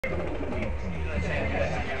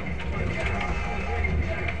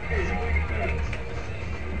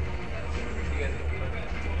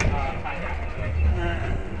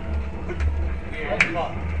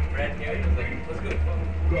ran here. He was like, let's go to the phone.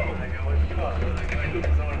 I'm like, I want to go. I was like, I know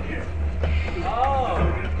there's someone here. Oh!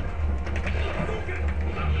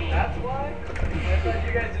 That's why? I thought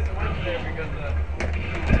you guys just went there because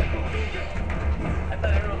I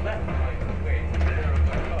thought everyone left. I'm like, wait, everyone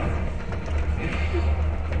left off.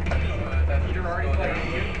 You're already playing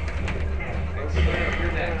you?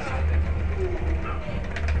 You're next.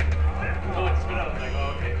 Oh, it spit out. I was like,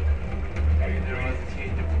 oh, okay. Maybe there was a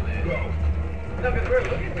change of plan. No, because we're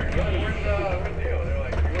looking for you. Where's Leo? They're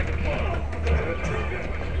like, you want the phone.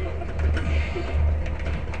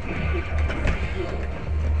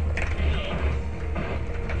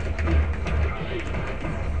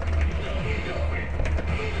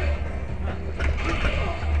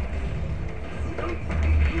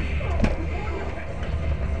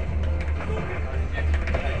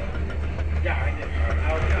 Yeah, I did.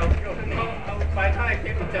 By the time I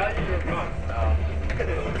came to tell you, you were gone.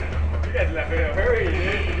 You guys left in a hurry, dude.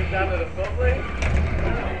 You get down to the full place.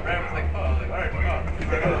 Brad was like, oh, I was like, alright, we're gone.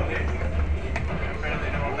 Apparently,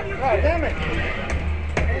 no one. God damn it!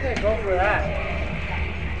 Why did I go for that?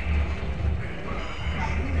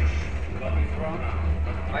 Nothing's wrong.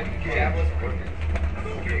 My jab was working.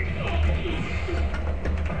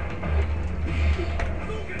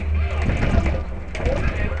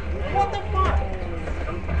 What the fuck?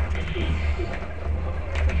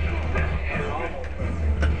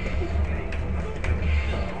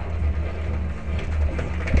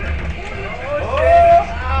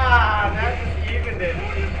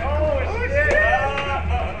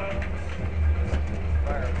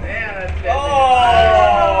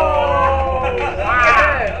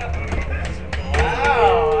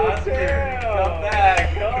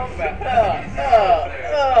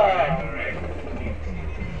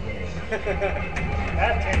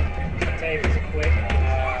 That tape is quick.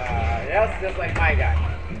 That's just like my guy.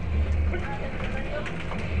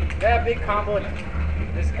 That big combo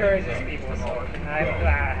discourages people, so I'm glad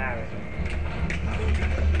I have it.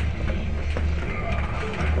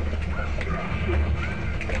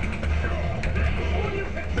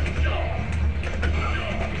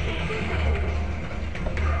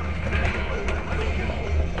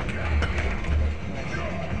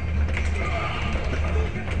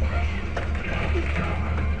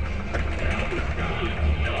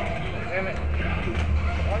 Damn it.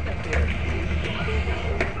 What is here?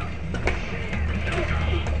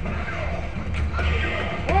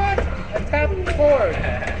 What? I tapped forward.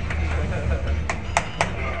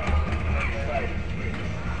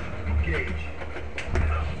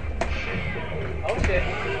 Oh shit.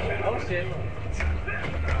 Oh shit.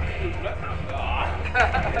 I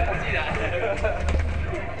see that.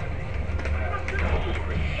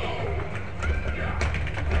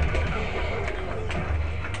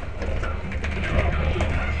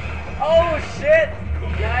 Oh shit!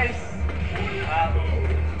 Nice!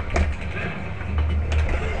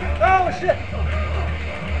 Oh shit!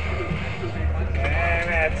 Damn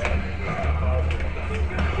it!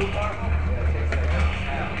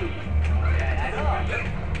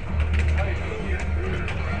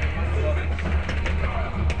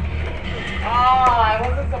 Oh, I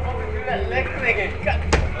wasn't supposed to do that leg clicking. God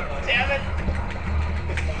damn it!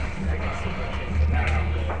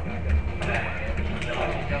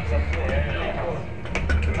 He jumps up there.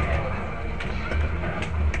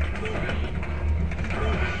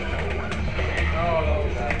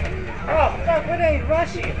 Oh fuck, what are you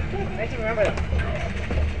rushing? I need to remember that.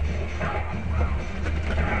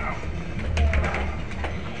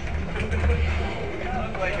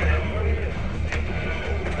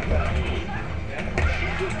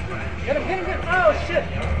 Get him, get him, get him! Oh shit!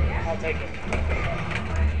 I'll take it.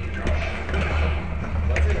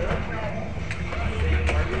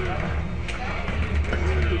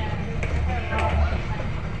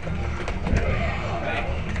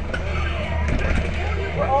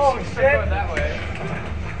 Oh shit! That way.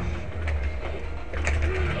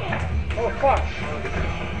 Oh fuck!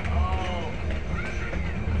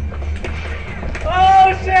 Oh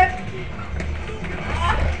shit!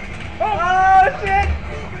 Oh shit!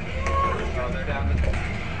 Oh, they're down the...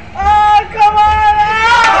 Oh come on!